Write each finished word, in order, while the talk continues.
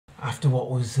After what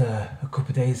was a couple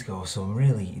of days ago, some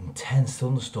really intense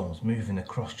thunderstorms moving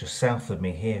across just south of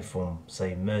me here from,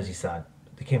 say, Merseyside.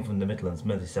 They came from the Midlands,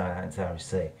 Merseyside out into Irish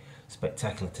Sea.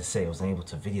 Spectacular to see. I wasn't able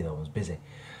to video them, I was busy.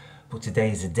 But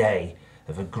today is a day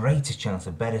of a greater chance,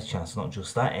 a better chance, not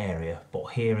just that area, but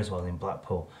here as well in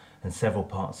Blackpool and several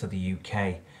parts of the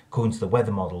UK. According to the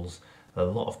weather models, a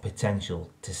lot of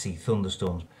potential to see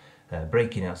thunderstorms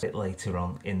breaking out a bit later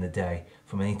on in the day,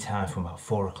 from any time from about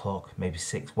 4 o'clock, maybe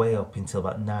 6, way up until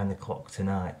about 9 o'clock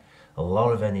tonight. A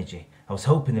lot of energy. I was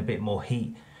hoping a bit more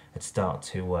heat would start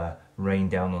to rain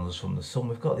down on us from the sun.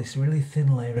 We've got this really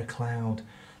thin layer of cloud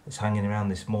that's hanging around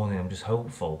this morning. I'm just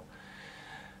hopeful,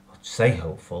 say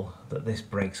hopeful, that this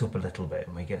breaks up a little bit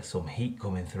and we get some heat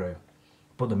coming through.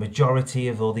 But the majority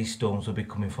of all these storms will be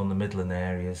coming from the Midland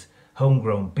areas,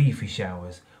 homegrown beefy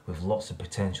showers with lots of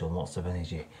potential and lots of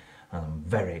energy. And I'm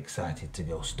very excited to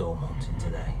go storm hunting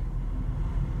today.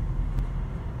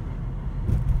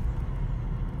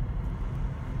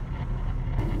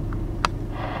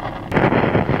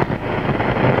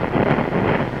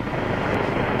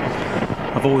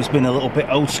 I've always been a little bit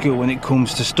old school when it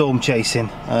comes to storm chasing.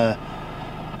 A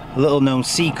little known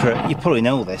secret, you probably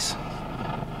know this.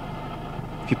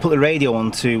 If you put the radio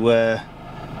onto the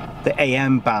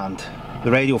AM band,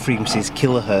 the radio frequency is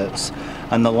kilohertz,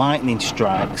 and the lightning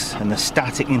strikes and the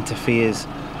static interferes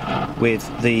with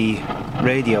the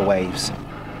radio waves.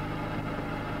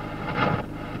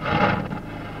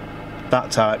 That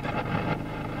type.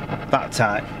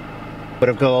 But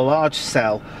I've got a large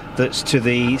cell that's to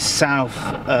the south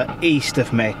east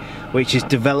of me, which is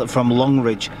developed from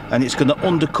Longridge, and it's going to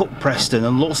undercut Preston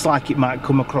and looks like it might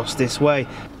come across this way.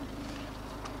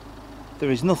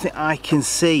 There is nothing I can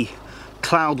see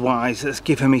cloud wise that's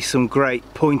giving me some great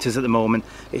pointers at the moment.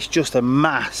 It's just a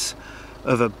mass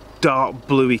of a dark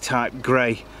bluey type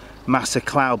grey mass of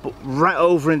cloud, but right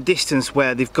over in distance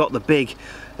where they've got the big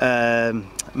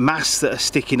masts that are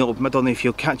sticking up, I don't know if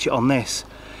you'll catch it on this,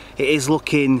 it is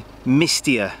looking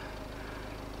mistier,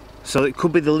 so it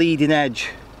could be the leading edge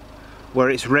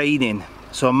where it's raining.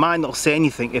 So I might not see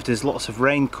anything if there's lots of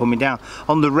rain coming down.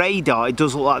 On the radar it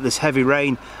does look like there's heavy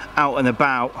rain out and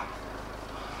about.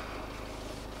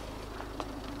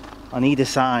 I need a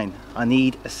sign.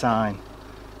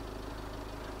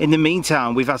 In the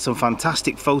meantime, we've had some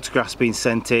fantastic photographs being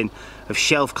sent in of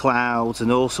shelf clouds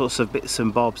and all sorts of bits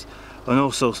and bobs. And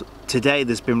also today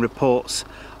there's been reports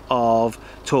of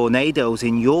tornadoes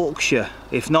in Yorkshire.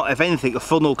 If anything, a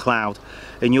funnel cloud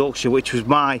in Yorkshire, which was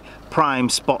my prime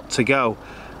spot to go.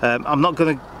 I'm not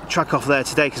going to track off there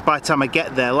today because by the time I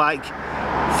get there, like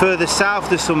further south,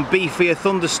 there's some beefier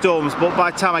thunderstorms, but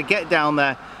by the time I get down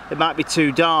there, it might be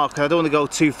too dark. I don't want to go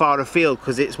too far afield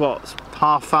because it's what,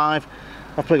 5:30.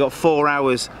 I've probably got 4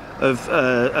 hours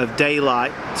of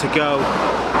daylight to go.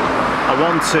 I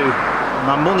want to.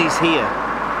 My money's here.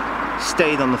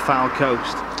 Stayed on the Foul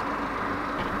Coast.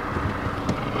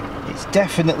 It's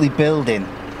definitely building.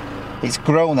 It's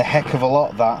grown a heck of a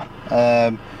lot, that.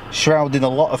 Shrouding a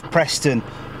lot of Preston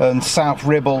and South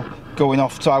Ribble, going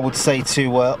off to, I would say, to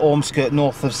Ormskirk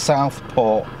north of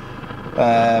Southport.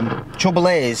 Trouble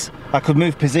is, I could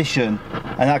move position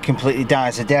and that completely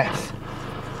dies a death.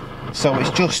 So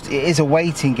it is a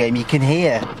waiting game. You can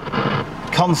hear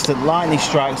constant lightning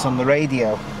strikes on the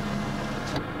radio.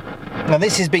 Now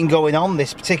this has been going on,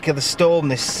 this particular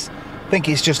storm, I think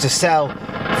it's just a cell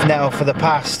now for the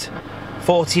past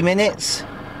 40 minutes.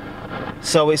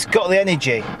 So it's got the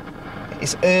energy.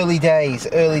 It's early days.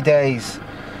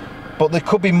 But there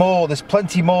could be more, there's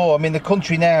plenty more. I mean, the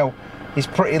country now is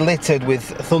pretty littered with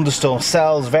thunderstorm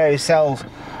cells, various cells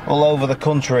all over the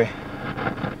country.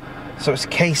 So it's a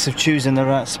case of choosing the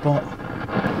right spot.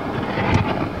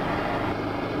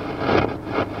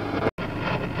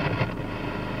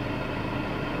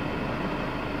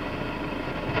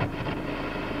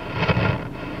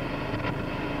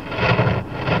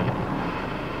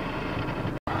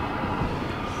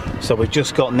 So we've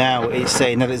just got now, it's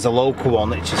saying that it's a local one,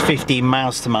 which is 15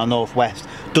 miles to my northwest.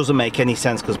 Doesn't make any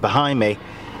sense because behind me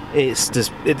it's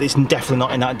definitely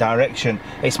not in that direction.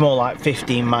 It's more like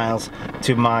 15 miles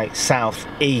to my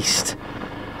southeast,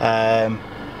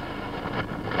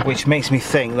 which makes me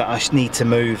think that I need to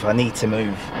move. I'm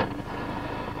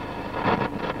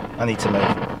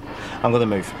going to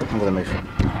move.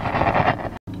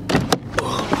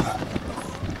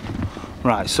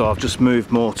 Right, so I've just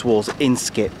moved more towards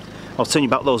Inskip. I was telling you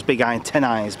about those big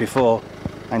antennae before,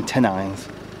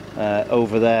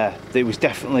 over there. It was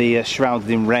definitely shrouded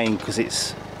in rain because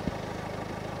it's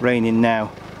raining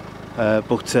now,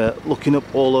 but looking up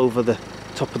all over the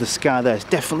top of the sky there, it's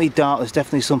definitely dark. There's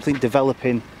definitely something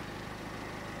developing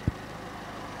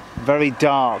very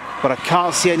dark, but I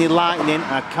can't see any lightning and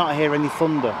I can't hear any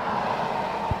thunder.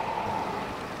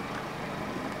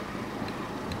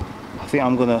 I think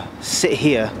I'm gonna sit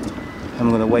here and I'm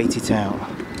gonna wait it out.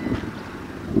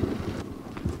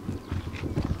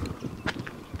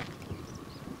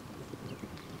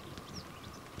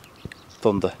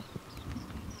 Thunder.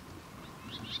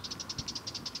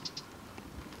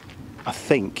 I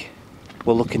think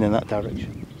we're looking in that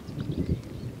direction.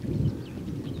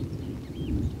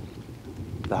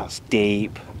 That's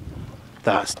deep.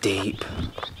 That's deep.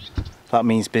 That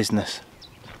means business.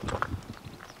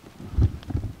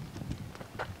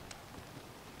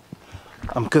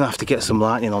 I'm gonna have to get some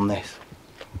lightning on this.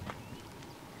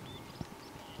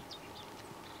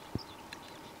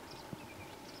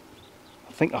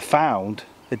 I think I found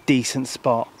a decent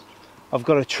spot. I've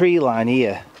got a tree line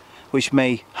here which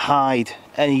may hide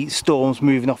any storms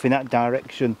moving off in that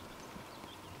direction.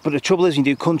 But the trouble is, when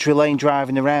you do country lane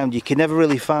driving around, you can never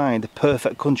really find a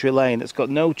perfect country lane that's got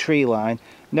no tree line,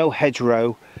 no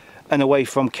hedgerow, and away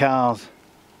from cars.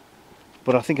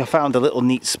 But I think I found a little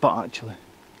neat spot actually.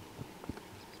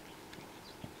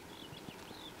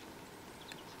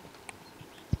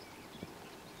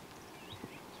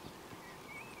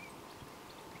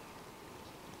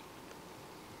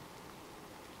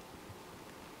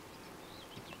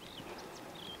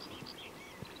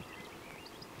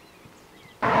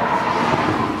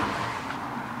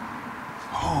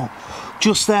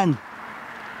 Just then,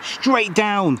 straight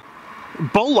down,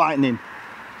 bolt lightning.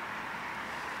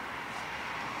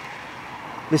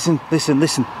 Listen, listen,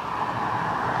 listen.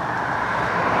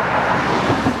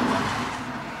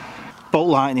 Bolt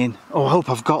lightning. Oh, I hope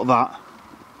I've got that.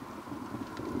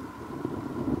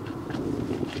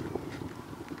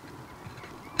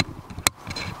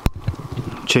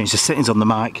 Change the settings on the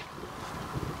mic.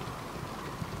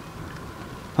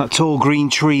 That tall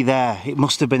green tree there, it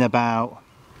must have been about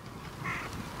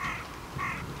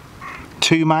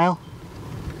 2 mile.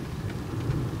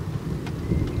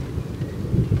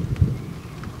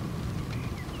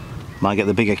 Might get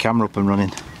the bigger camera up and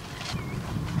running.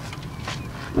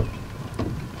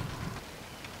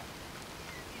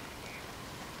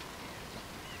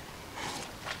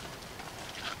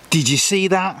 Did you see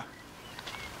that?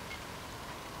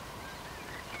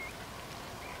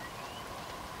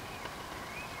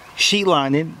 Sheet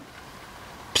lining,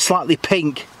 slightly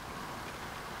pink.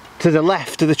 To the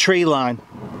left of the tree line.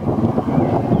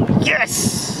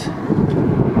 Yes!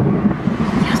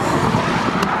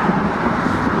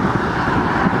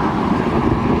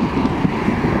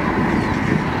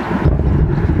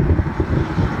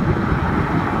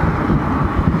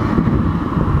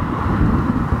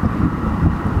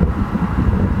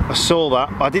 I saw that.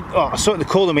 I saw it in the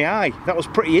corner of my eye. That was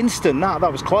pretty instant.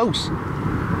 That was close.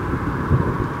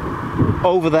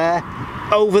 Over there.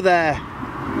 Over there.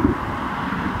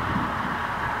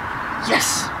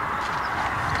 Yes!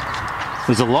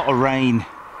 There's a lot of rain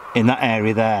in that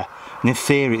area there, and in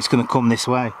theory it's going to come this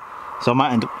way, so I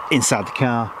might end up inside the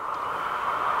car.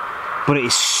 But it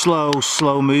is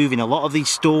slow moving. A lot of these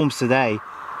storms today,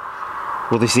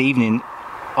 well this evening,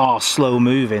 are slow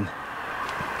moving.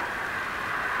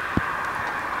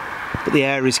 But the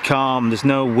air is calm, there's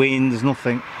no wind, there's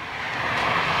nothing.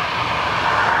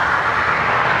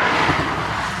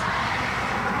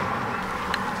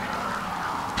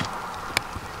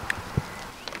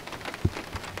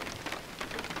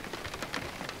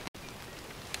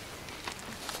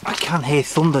 I can hear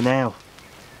thunder now,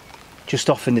 just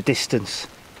off in the distance.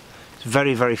 It's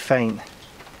very, very faint.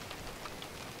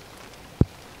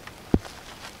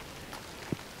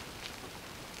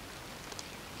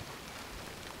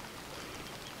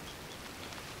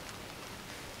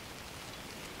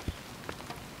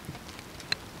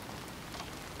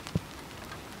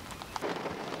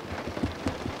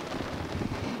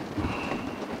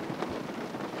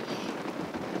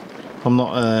 I'm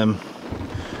not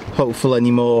hopeful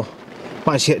anymore.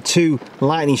 Managed to get 2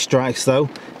 lightning strikes though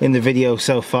in the video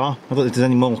so far. I don't know if there's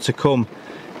any more to come.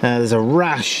 There's a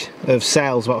rash of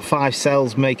cells, about 5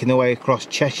 cells making their way across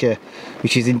Cheshire,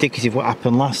 which is indicative of what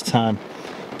happened last time.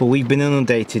 But we've been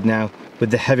inundated now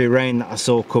with the heavy rain that I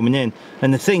saw coming in.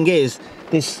 And the thing is,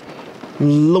 this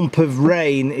lump of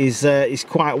rain is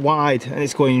quite wide, and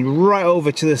it's going right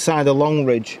over to the side of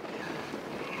Longridge.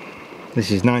 This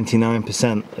is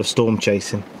 99% of storm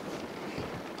chasing.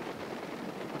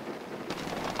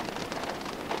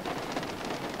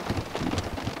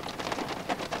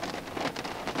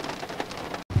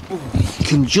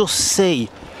 You can just see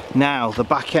now the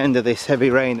back end of this heavy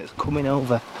rain that's coming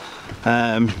over.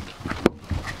 You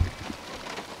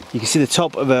can see the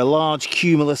top of a large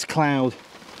cumulus cloud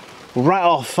right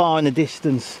off far in the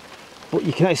distance. but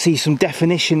you can actually see some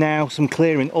definition now, some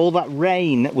clearing. All that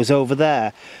rain that was over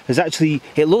there has actually,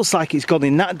 it looks like it's gone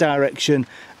in that direction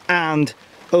and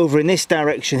over in this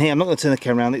direction here. I'm not going to turn the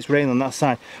camera around, it's raining on that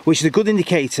side, which is a good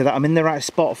indicator that I'm in the right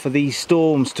spot for these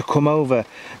storms to come over.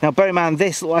 Now bear in mind,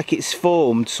 this looks like it's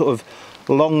formed sort of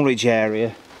Longridge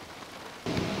area,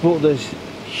 but there's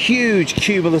huge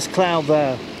cumulus cloud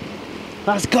there.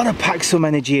 That's got to pack some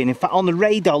energy in. In fact, on the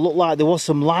radar looked like there was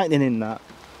some lightning in that.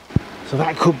 So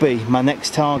that could be my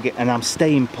next target, and I'm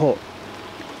staying put.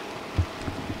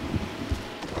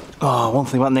 Oh, one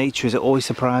thing about nature is it always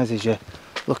surprises you.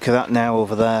 Look at that now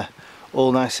over there,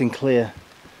 all nice and clear.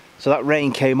 So that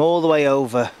rain came all the way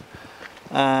over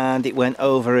and it went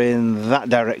over in that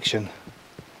direction.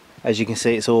 As you can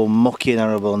see, it's all mucky and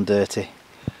horrible and dirty.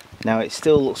 Now it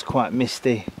still looks quite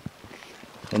misty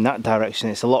in that direction,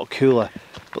 it's a lot cooler.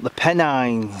 But the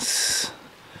Pennines,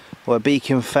 where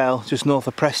Beacon fell, just north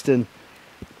of Preston,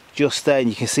 just there, and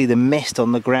you can see the mist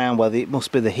on the ground, where it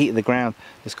must be the heat of the ground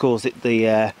that's caused it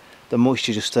the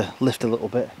moisture just to lift a little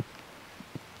bit.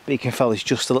 Beacon fell is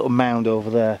just a little mound over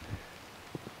there.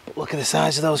 But look at the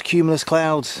size of those cumulus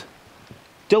clouds.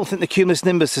 Don't think the cumulus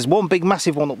nimbus, there's one big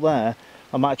massive one up there.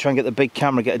 I might try and get the big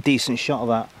camera, get a decent shot of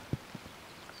that.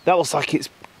 That looks like it's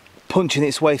punching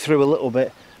its way through a little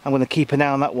bit. I'm going to keep an eye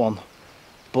on that one.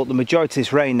 But the majority of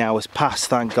this rain now has passed,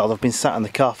 thank God. I've been sat in the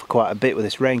car for quite a bit with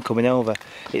this rain coming over.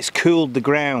 It's cooled the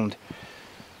ground.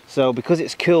 So because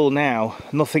it's cool now,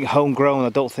 nothing homegrown I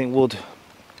don't think would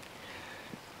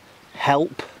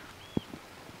help.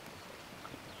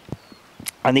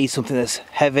 I need something that's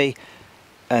heavy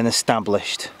and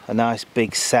established, a nice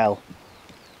big cell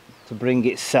to bring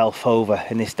itself over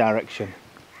in this direction.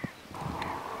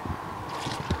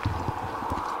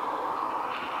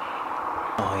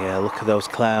 Oh yeah, look at those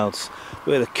clouds,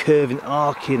 where they're curving,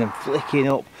 arcing and flicking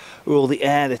up, where all the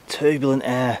air, the turbulent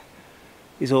air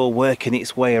is all working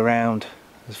its way around.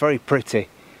 It's very pretty.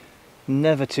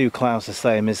 Never two clouds the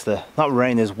same, is there? That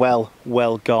rain is well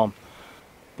gone.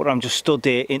 But I'm just stood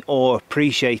here in awe,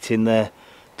 appreciating the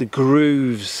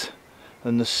grooves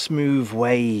and the smooth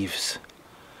waves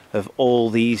of all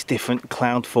these different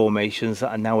cloud formations that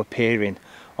are now appearing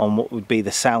on what would be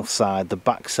the south side, the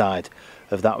back side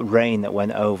of that rain that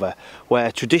went over,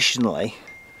 where traditionally,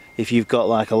 if you've got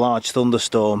like a large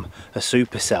thunderstorm, a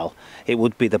supercell, it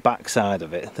would be the back side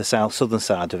of it, the southern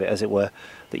side of it, as it were,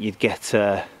 that you'd get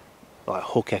like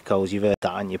hook echoes. You've heard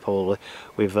that, haven't you, probably,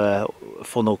 with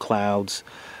funnel clouds,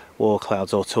 war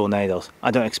clouds or tornadoes.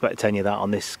 I don't expect any of that on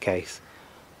this case,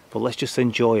 but let's just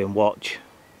enjoy and watch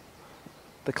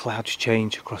the clouds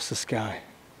change across the sky.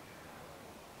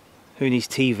 Who needs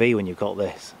TV when you've got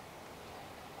this?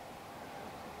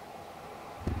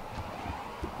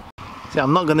 See,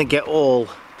 I'm not going to get all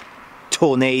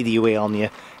tornado-y on you,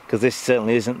 because this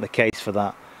certainly isn't the case for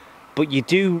that. But you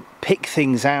do pick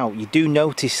things out, you do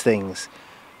notice things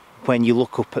when you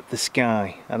look up at the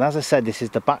sky. And as I said, this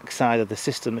is the back side of the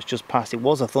system that's just passed. It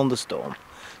was a thunderstorm,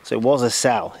 so it was a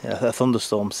cell, a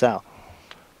thunderstorm cell.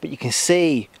 But you can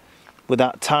see with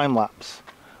that time lapse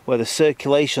where the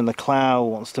circulation of the cloud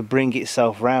wants to bring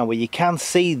itself round, where you can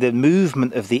see the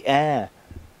movement of the air,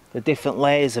 the different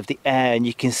layers of the air, and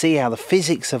you can see how the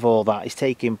physics of all that is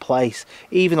taking place,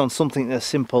 even on something that's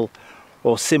simple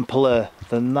or simpler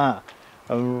than that.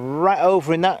 And right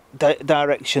over in that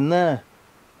direction there,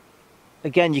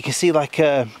 again you can see like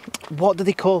what do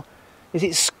they call, is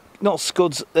it not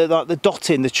scuds, like the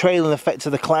dotting, the trailing effect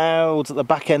of the clouds at the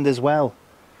back end as well,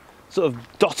 sort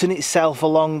of dotting itself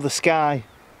along the sky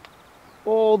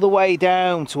all the way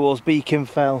down towards Beacon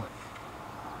Fell,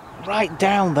 right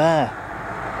down there.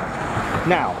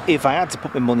 Now if I had to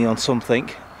put my money on something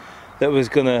that was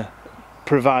going to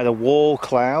provide a wall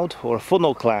cloud or a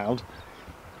funnel cloud,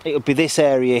 it would be this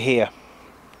area here.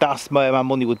 That's where my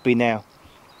money would be now.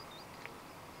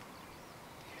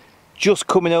 Just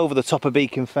coming over the top of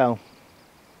Beacon Fell,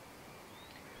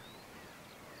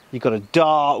 you've got a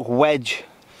dark wedge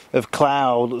of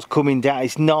cloud that's coming down.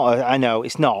 It's not, I know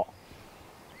it's not,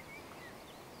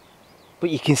 but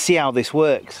you can see how this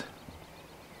works.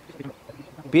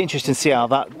 Be interesting to see how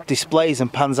that displays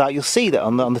and pans out. You'll see that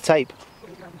on the tape.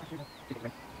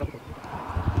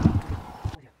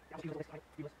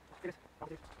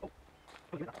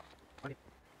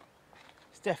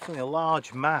 It's definitely a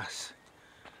large mass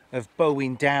of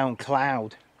bowing down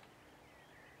cloud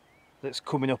that's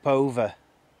coming up over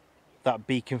that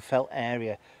Beacon Fell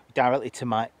area directly to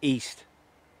my east.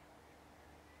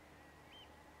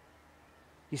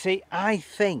 You see, I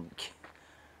think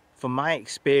from my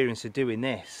experience of doing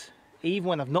this, even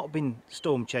when I've not been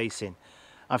storm chasing,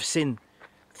 I've seen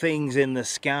things in the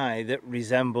sky that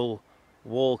resemble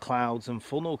wall clouds and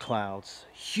funnel clouds,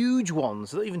 huge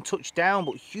ones, not even touch down,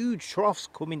 but huge troughs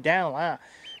coming down like that,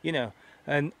 you know.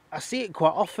 And I see it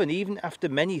quite often, even after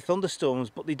many thunderstorms,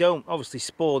 but they don't obviously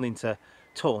spawn into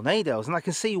tornadoes. And I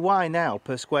can see why now,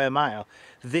 per square mile,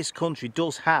 this country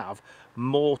does have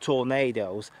more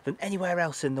tornadoes than anywhere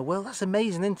else in the world. That's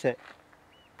amazing, isn't it?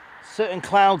 Certain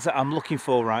clouds that I'm looking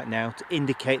for right now to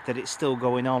indicate that it's still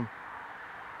going on.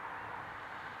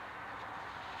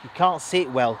 You can't see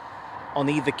it well on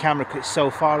either camera because it's so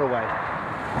far away,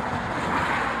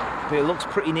 but it looks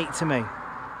pretty neat to me.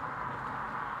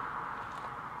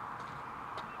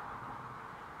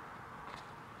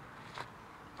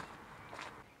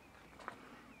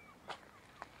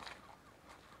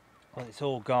 Well, it's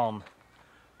all gone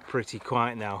pretty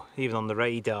quiet now. Even on the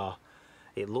radar,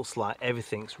 it looks like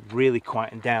everything's really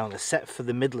quieting down, except for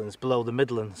the Midlands. Below the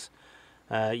Midlands,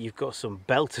 you've got some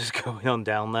belters going on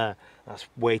down there. That's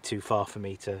way too far for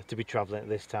me to be travelling at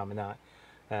this time of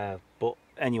night. But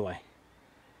anyway,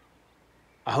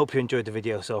 I hope you enjoyed the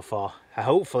video so far.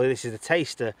 Hopefully this is a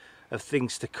taster of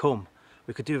things to come.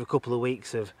 We could do a couple of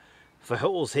weeks of, for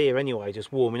us here anyway,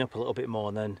 just warming up a little bit more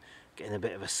and then getting a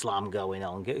bit of a slam going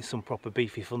on, getting some proper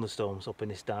beefy thunderstorms up in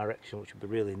this direction, which would be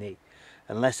really neat.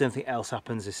 Unless anything else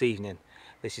happens this evening,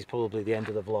 this is probably the end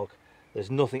of the vlog. There's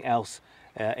nothing else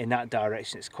in that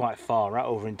direction. It's quite far, right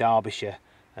over in Derbyshire.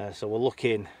 So we're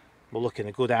looking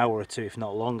a good hour or two, if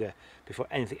not longer, before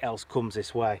anything else comes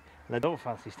this way. And I don't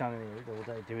fancy standing here all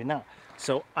day doing that.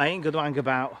 So I ain't going to hang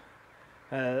about.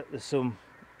 There's some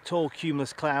tall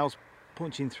cumulus clouds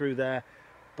punching through there,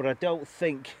 but I don't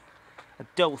think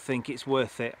it's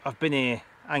worth it. I've been here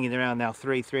hanging around now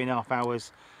 3.5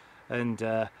 hours, and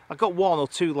I got 1 or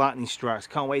 2 lightning strikes.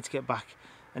 Can't wait to get back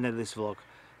and edit this vlog.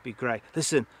 Be great.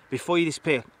 Listen, before you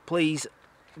disappear, please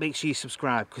make sure you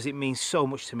subscribe, because it means so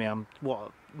much to me. I'm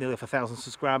nearly 1,000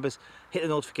 subscribers. Hit the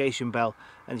notification bell,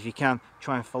 and if you can,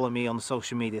 try and follow me on the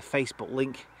social media. Facebook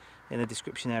link in the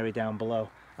description area down below.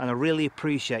 And I really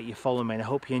appreciate you following me, and I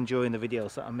hope you're enjoying the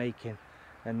videos that I'm making.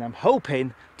 And I'm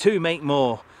hoping to make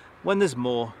more when there's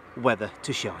more weather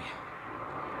to show you.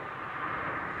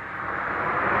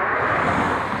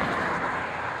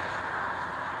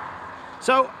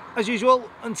 So, as usual,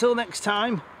 until next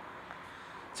time,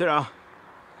 ta-ra.